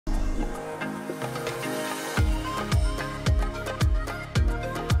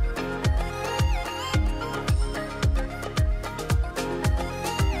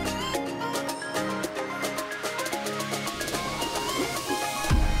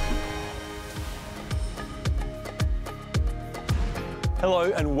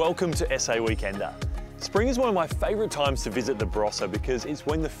Hello and welcome to SA Weekender. Spring is one of my favourite times to visit the Barossa because it's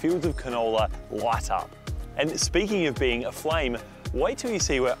when the fields of canola light up. And speaking of being aflame, wait till you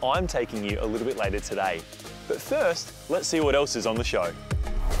see where I'm taking you a little bit later today. But first, let's see what else is on the show.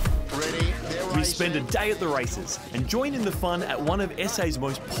 We spend a day at the races and join in the fun at one of SA's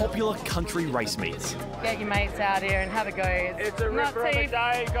most popular country race meets. Get your mates out here and have a go. It's a ripper of a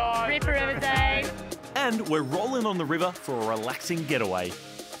day, guys. Ripper of a day. And we're rolling on the river for a relaxing getaway.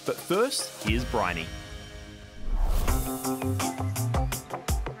 But first, here's Bryony.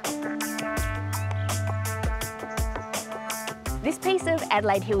 This piece of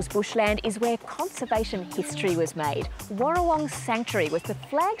Adelaide Hills bushland is where conservation history was made. Warrawong Sanctuary was the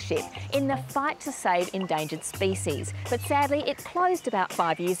flagship in the fight to save endangered species, but sadly it closed about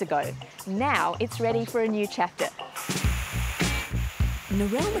 5 years ago. Now it's ready for a new chapter.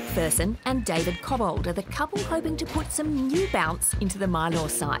 Narelle McPherson and David Cobbold are the couple hoping to put some new bounce into the Mylor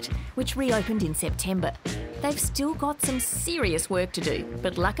site, which reopened in September. They've still got some serious work to do,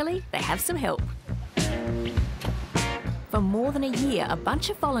 but luckily they have some help. For more than a year, a bunch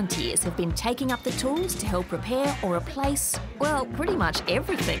of volunteers have been taking up the tools to help repair or replace, well, pretty much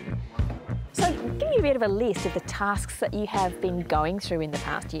everything. So give me a bit of a list of the tasks that you have been going through in the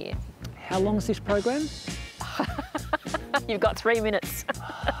past year. How long is this program? You've got 3 minutes.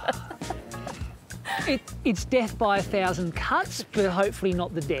 It's death by 1,000 cuts, but hopefully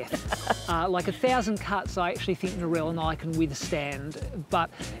not the death. Like 1,000 cuts, I actually think Narelle and I can withstand. But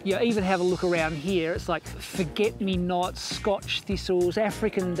you know, even have a look around here, it's like forget-me-nots, Scotch thistles,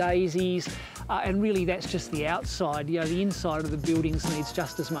 African daisies, and really that's just the outside. You know, the inside of the buildings needs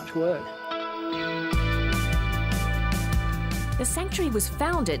just as much work. The sanctuary was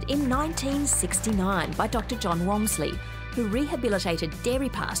founded in 1969 by Dr. John Walmsley, who rehabilitated dairy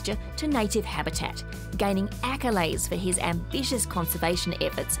pasture to native habitat, gaining accolades for his ambitious conservation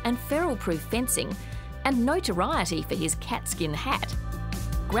efforts and feral-proof fencing, and notoriety for his catskin hat.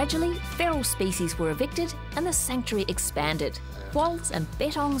 Gradually, feral species were evicted and the sanctuary expanded. Quolls and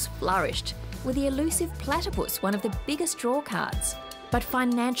bettongs flourished, with the elusive platypus one of the biggest draw cards. But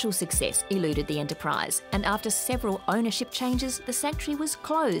financial success eluded the enterprise, and after several ownership changes, the sanctuary was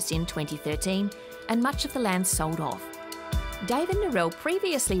closed in 2013 and much of the land sold off. Dave and Narelle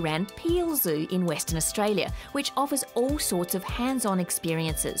previously ran Peel Zoo in Western Australia, which offers all sorts of hands-on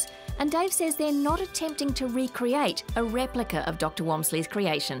experiences. And Dave says they're not attempting to recreate a replica of Dr. Walmsley's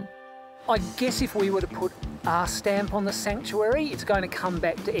creation. I guess if we were to put our stamp on the sanctuary, it's going to come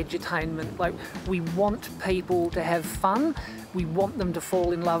back to edutainment. Like, we want people to have fun, we want them to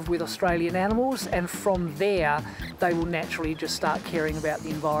fall in love with Australian animals, and from there, they will naturally just start caring about the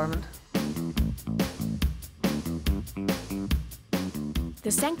environment. The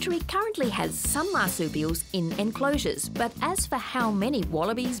sanctuary currently has some marsupials in enclosures, but as for how many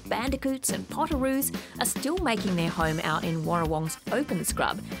wallabies, bandicoots and potoroos are still making their home out in Warrawong's open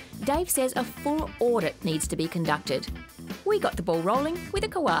scrub, Dave says a full audit needs to be conducted. We got the ball rolling with a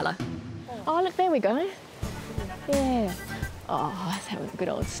koala. Oh, look, there we go. Yeah. Oh, it's having a good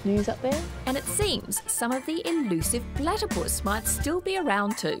old snooze up there. And it seems some of the elusive platypus might still be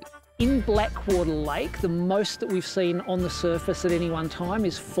around too. In Blackwater Lake, the most that we've seen on the surface at any one time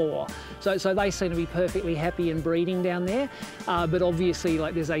is 4. So they seem to be perfectly happy and breeding down there. But obviously,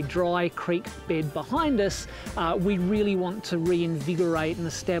 like, there's a dry creek bed behind us. We really want to reinvigorate and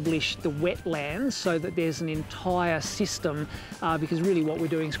establish the wetlands so that there's an entire system, because really what we're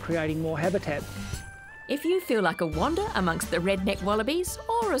doing is creating more habitat. If you feel like a wander amongst the redneck wallabies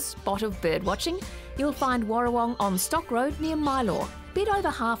or a spot of bird watching, you'll find Warrawong on Stock Road near Mylor, bit over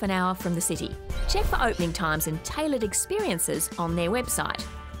half an hour from the city. Check for opening times and tailored experiences on their website.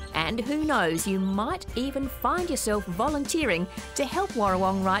 And who knows, you might even find yourself volunteering to help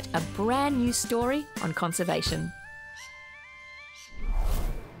Warrawong write a brand new story on conservation.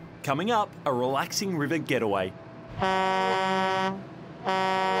 Coming up, a relaxing river getaway.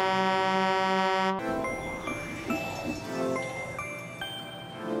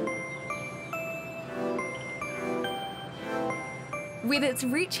 With its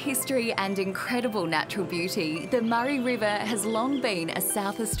rich history and incredible natural beauty, the Murray River has long been a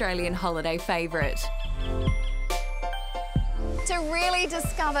South Australian holiday favourite. To really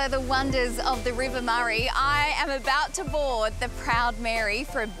discover the wonders of the River Murray, I am about to board the Proud Mary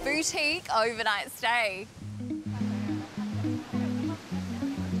for a boutique overnight stay.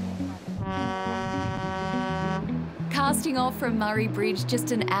 Casting off from Murray Bridge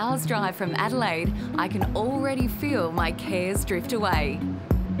just an hour's drive from Adelaide, I can already feel my cares drift away.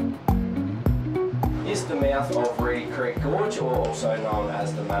 Is the mouth of Reedy Creek Gorge, or also known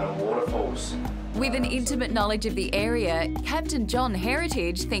as the Manor Waterfalls. With an intimate knowledge of the area, Captain John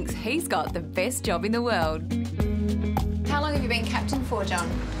Heritage thinks he's got the best job in the world. How long have you been captain for, John?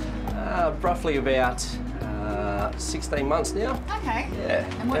 Roughly about 16 months now. Okay. Yeah.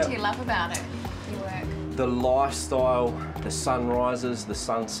 And what do you love about it, your work? The lifestyle, the sunrises, the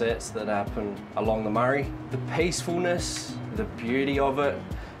sunsets that happen along the Murray, the peacefulness, the beauty of it.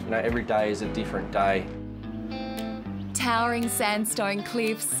 You know, every day is a different day. Towering sandstone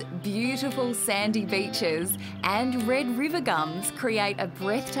cliffs, beautiful sandy beaches and red river gums create a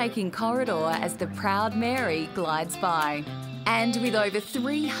breathtaking corridor as the Proud Mary glides by. And with over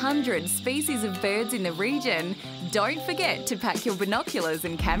 300 species of birds in the region, don't forget to pack your binoculars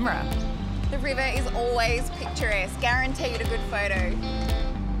and camera. The river is always picturesque, guaranteed a good photo.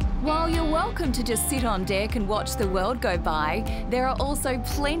 While you're welcome to just sit on deck and watch the world go by, there are also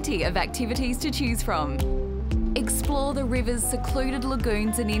plenty of activities to choose from. Explore the river's secluded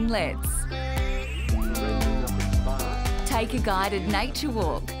lagoons and inlets. Take a guided nature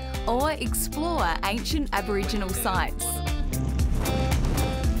walk or explore ancient Aboriginal sites.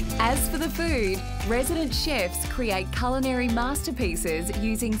 As for the food, resident chefs create culinary masterpieces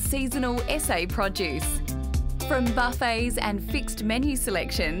using seasonal SA produce. From buffets and fixed menu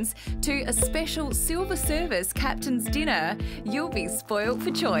selections to a special silver service captain's dinner, you'll be spoilt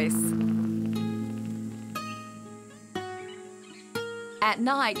for choice. At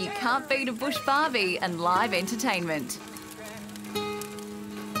night, you can't beat a bush barbie and live entertainment.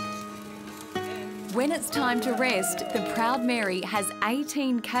 When it's time to rest, the Proud Mary has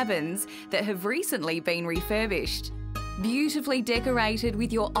 18 cabins that have recently been refurbished. Beautifully decorated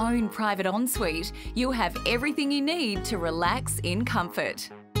with your own private ensuite, you'll have everything you need to relax in comfort.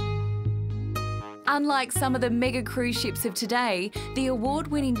 Unlike some of the mega cruise ships of today, the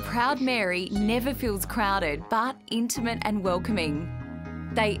award-winning Proud Mary never feels crowded, but intimate and welcoming.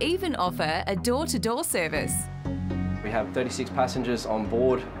 They even offer a door-to-door service. We have 36 passengers on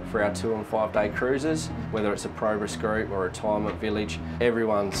board for our 2- and 5-day cruises. Whether it's a progress group or a retirement village,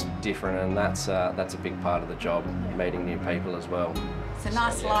 everyone's different, and that's a big part of the job, meeting new people as well. It's a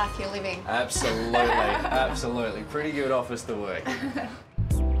nice life you're living. Absolutely, absolutely. Pretty good office to work.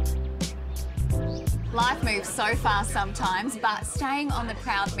 Life moves so fast sometimes, but staying on the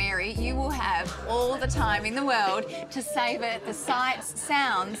Proud Mary, you will have all the time in the world to savour the sights,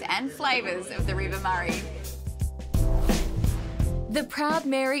 sounds and flavours of the River Murray. The Proud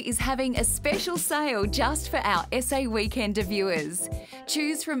Mary is having a special sale just for our SA Weekender viewers.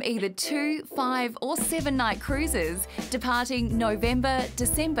 Choose from either 2, 5 or 7-night cruises departing November,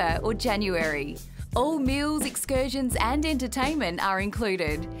 December or January. All meals, excursions and entertainment are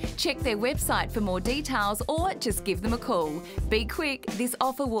included. Check their website for more details or just give them a call. Be quick, this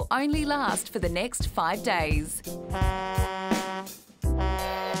offer will only last for the next 5 days.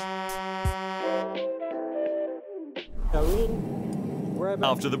 Go in, grab it.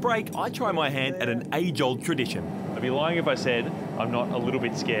 After the break, I try my hand at an age-old tradition. I'd be lying if I said I'm not a little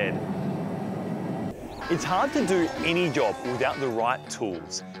bit scared. It's hard to do any job without the right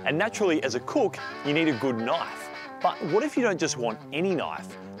tools. And naturally, as a cook, you need a good knife. But what if you don't just want any knife,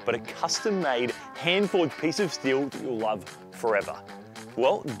 but a custom-made, hand-forged piece of steel that you'll love forever?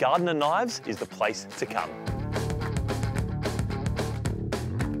 Well, Gardener Knives is the place to come.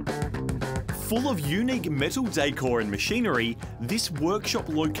 Full of unique metal decor and machinery, this workshop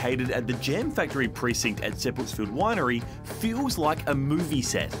located at the Jam Factory precinct at Seppeltsfield Winery feels like a movie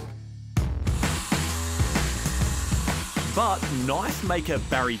set. But knife maker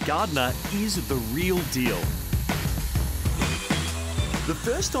Barry Gardner is the real deal. The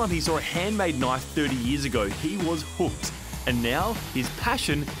first time he saw a handmade knife 30 years ago, he was hooked. And now his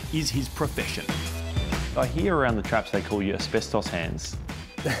passion is his profession. I hear around the traps they call you asbestos hands.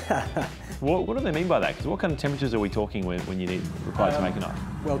 What do they mean by that? Because what kind of temperatures are we talking when you required to make a knife?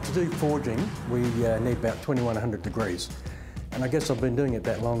 Well, to do forging, we need about 2100 degrees. And I guess I've been doing it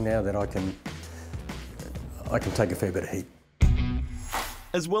that long now that I can take a fair bit of heat.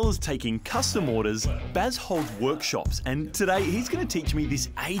 As well as taking custom orders, Baz holds workshops, and today he's going to teach me this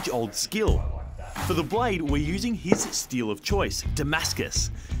age-old skill. For the blade, we're using his steel of choice,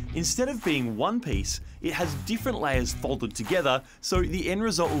 Damascus. Instead of being one piece, it has different layers folded together, so the end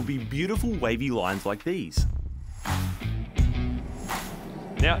result will be beautiful wavy lines like these.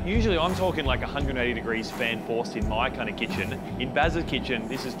 Now, usually I'm talking like 180 degrees fan forced in my kind of kitchen. In Baz's kitchen,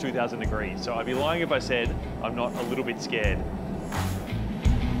 this is 2000 degrees, so I'd be lying if I said I'm not a little bit scared.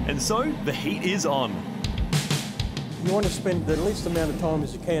 And so, the heat is on. You want to spend the least amount of time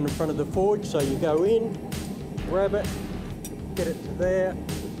as you can in front of the forge, so you go in, grab it, get it to there,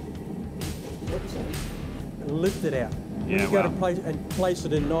 and lift it out. Yeah, you got to place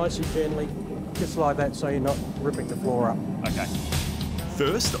it in nice and gently. just like that so you're not ripping the floor up. Okay.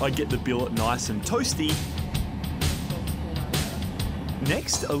 First, I get the billet nice and toasty.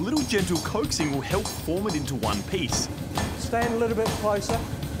 Next, a little gentle coaxing will help form it into one piece. Stand a little bit closer,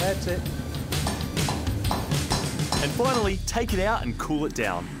 that's it. And finally, take it out and cool it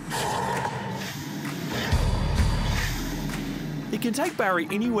down. It can take Barry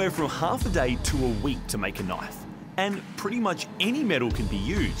anywhere from half a day to a week to make a knife. And pretty much any metal can be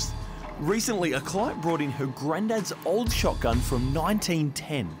used. Recently, a client brought in her granddad's old shotgun from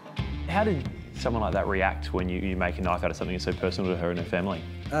 1910. How did someone like that react when you make a knife out of something that's so personal to her and her family?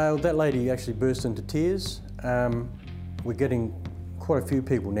 That lady actually burst into tears. We're getting quite a few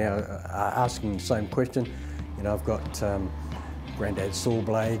people now asking the same question. You know, I've got granddad's saw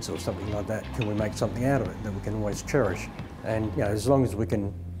blades or something like that. Can we make something out of it that we can always cherish? And you know, as long as we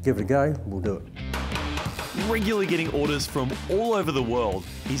can give it a go, we'll do it. Regularly getting orders from all over the world.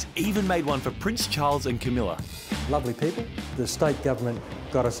 He's even made one for Prince Charles and Camilla. Lovely people. The state government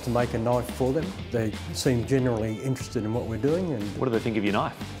got us to make a knife for them. They seem generally interested in what we're doing. And what do they think of your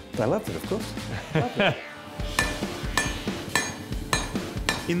knife? They loved it, of course. Loved it.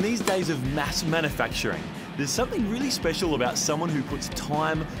 In these days of mass manufacturing, there's something really special about someone who puts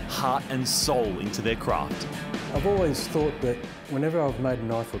time, heart and soul into their craft. I've always thought that whenever I've made a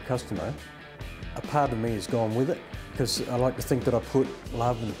knife for a customer, a part of me has gone with it, because I like to think that I put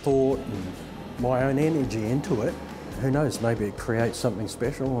love and thought and my own energy into it. Who knows, maybe it creates something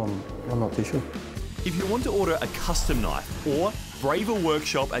special, I'm not too sure. If you want to order a custom knife or brave a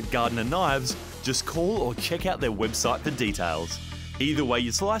workshop at Gardner Knives, just call or check out their website for details. Either way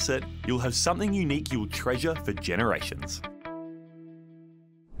you slice it, you'll have something unique you'll treasure for generations.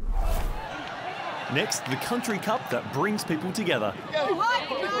 Next, the country cup that brings people together.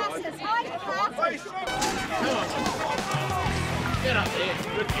 Get up there.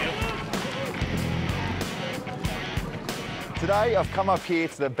 Good deal. Today I've come up here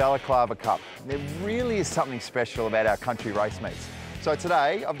to the Balaclava Cup. There really is something special about our country race meets. So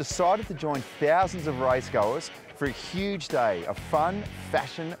today I've decided to join thousands of racegoers for a huge day of fun,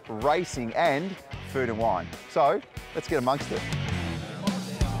 fashion, racing and food and wine. So let's get amongst it.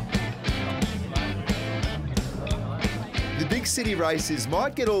 The big city races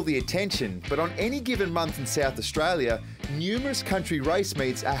might get all the attention, but on any given month in South Australia, numerous country race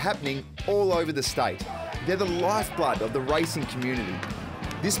meets are happening all over the state. They're the lifeblood of the racing community.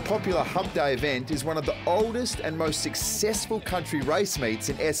 This popular Hump Day event is one of the oldest and most successful country race meets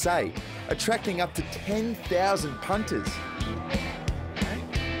in SA, attracting up to 10,000 punters.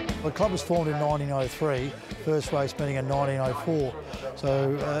 The club was formed in 1903, first race meeting in 1904,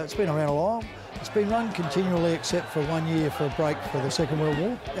 so it's been around a while. It's been run continually except for 1 year for a break for the Second World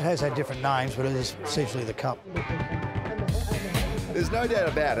War. It has had different names, but it is essentially the Cup. There's no doubt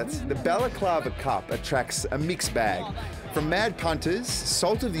about it, the Balaclava Cup attracts a mixed bag. From mad punters,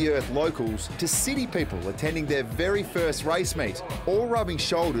 salt-of-the-earth locals, to city people attending their very first race meet, all rubbing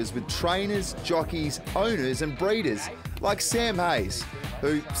shoulders with trainers, jockeys, owners and breeders, like Sam Hayes,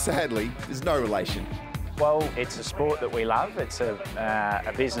 who, sadly, is no relation. Well, it's a sport that we love. It's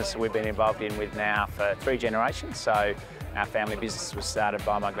a business that we've been involved in with now for 3 generations. So our family business was started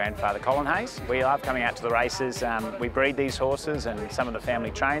by my grandfather, Colin Hayes. We love coming out to the races. We breed these horses and some of the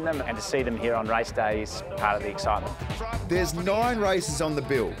family train them, and to see them here on race day is part of the excitement. There's 9 races on the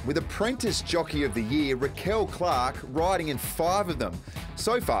bill, with Apprentice Jockey of the Year, Raquel Clark, riding in 5 of them.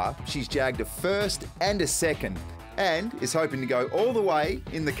 So far, she's jagged a first and a second, and is hoping to go all the way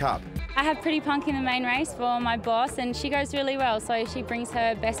in the Cup. I have Pretty Punk in the main race for my boss, and she goes really well, so she brings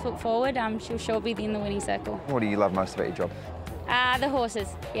her best foot forward. She'll sure be in the winning circle. What do you love most about your job? The horses.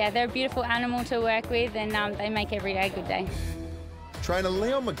 Yeah, they're a beautiful animal to work with, and they make every day a good day. Trainer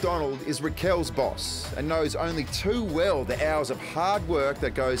Leon McDonald is Raquel's boss and knows only too well the hours of hard work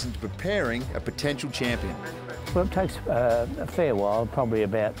that goes into preparing a potential champion. Well, it takes a fair while, probably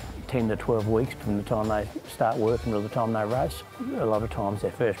about 10 to 12 weeks from the time they start working to the time they race. A lot of times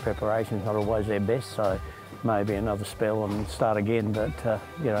their first preparation is not always their best, so maybe another spell and start again, but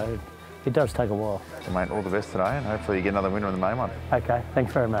you know, it does take a while. Well, mate, all the best today, and hopefully you get another winner in the main one. Okay,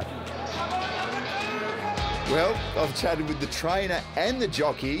 thanks very much. Well, I've chatted with the trainer and the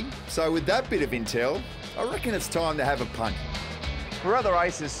jockey, so with that bit of intel, I reckon it's time to have a punt. We're at the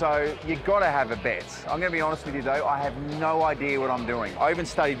races, so you've got to have a bet. I'm going to be honest with you though, I have no idea what I'm doing. I even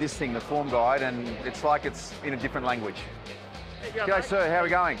studied this thing, the form guide, and it's like it's in a different language. G'day, sir, how are we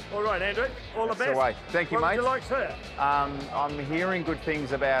going? All right, Andrew, all the best. That's the way. Thank you, mate. What would you like, sir? I'm hearing good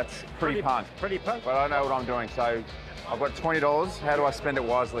things about Pretty Punk. Pretty Punk? But I don't know what I'm doing, so I've got $20. How do I spend it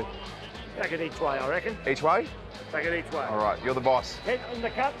wisely? Take it each way, I reckon. Each way? Take it each way. All right, you're the boss. 10 on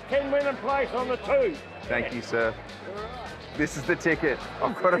the cup, 10 winning place on the 2. Thank you, sir. This is the ticket.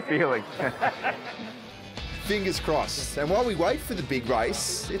 I've got a feeling. Fingers crossed. And while we wait for the big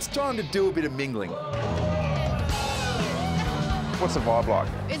race, it's time to do a bit of mingling. What's the vibe like?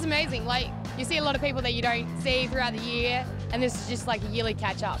 It's amazing. Like, you see a lot of people that you don't see throughout the year, and this is just like a yearly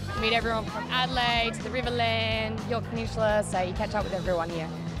catch-up. You meet everyone from Adelaide to the Riverland, York Peninsula, so you catch up with everyone here.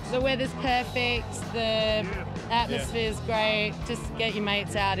 The weather's perfect, the atmosphere's great. Just get your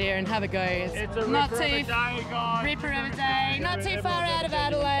mates out here and have a go. It's a not ripper too of a day, guys. ripper of a day, not too far out of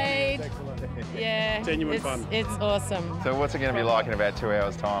Adelaide. Yeah, Genuine fun. It's awesome. So what's it going to be like in about 2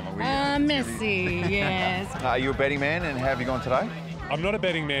 hours' time? Messy, yes. Are you a betting man, and how have you gone today? I'm not a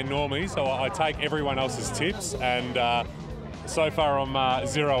betting man normally, so I take everyone else's tips, and so far I'm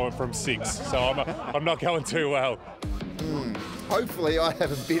 0 from 6, so I'm not going too well. Hopefully I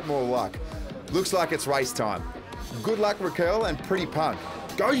have a bit more luck. Looks like it's race time. Good luck, Raquel, and Pretty Punk.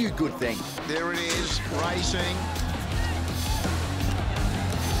 Go, you good thing. There it is, racing.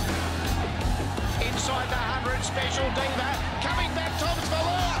 Inside the 100, Special Diva. Coming back, Thomas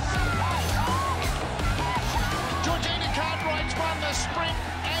Valor. Georgina Cartwright's won the sprint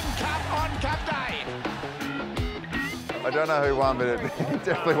and cup on Cup Day. I don't know who won, but it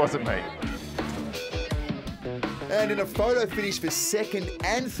definitely wasn't me. And in a photo finish for 2nd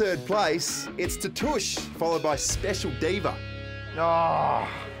and 3rd place, it's Tatush, followed by Special Diva. Oh,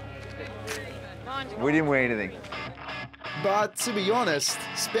 we didn't win anything. But to be honest,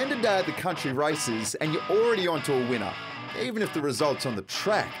 spend a day at the country races and you're already onto a winner, even if the results on the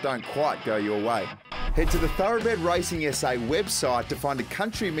track don't quite go your way. Head to the Thoroughbred Racing SA website to find a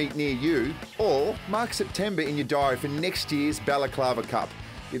country meet near you, or mark September in your diary for next year's Balaclava Cup.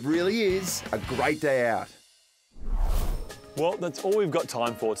 It really is a great day out. Well, that's all we've got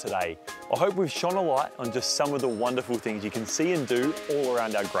time for today. I hope we've shone a light on just some of the wonderful things you can see and do all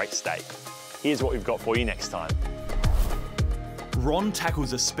around our great state. Here's what we've got for you next time. Ron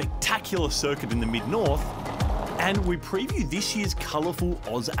tackles a spectacular circuit in the mid-north, and we preview this year's colourful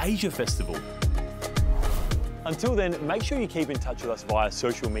Oz Asia Festival. Until then, make sure you keep in touch with us via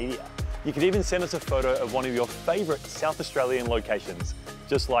social media. You can even send us a photo of one of your favourite South Australian locations,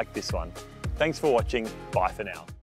 just like this one. Thanks for watching. Bye for now.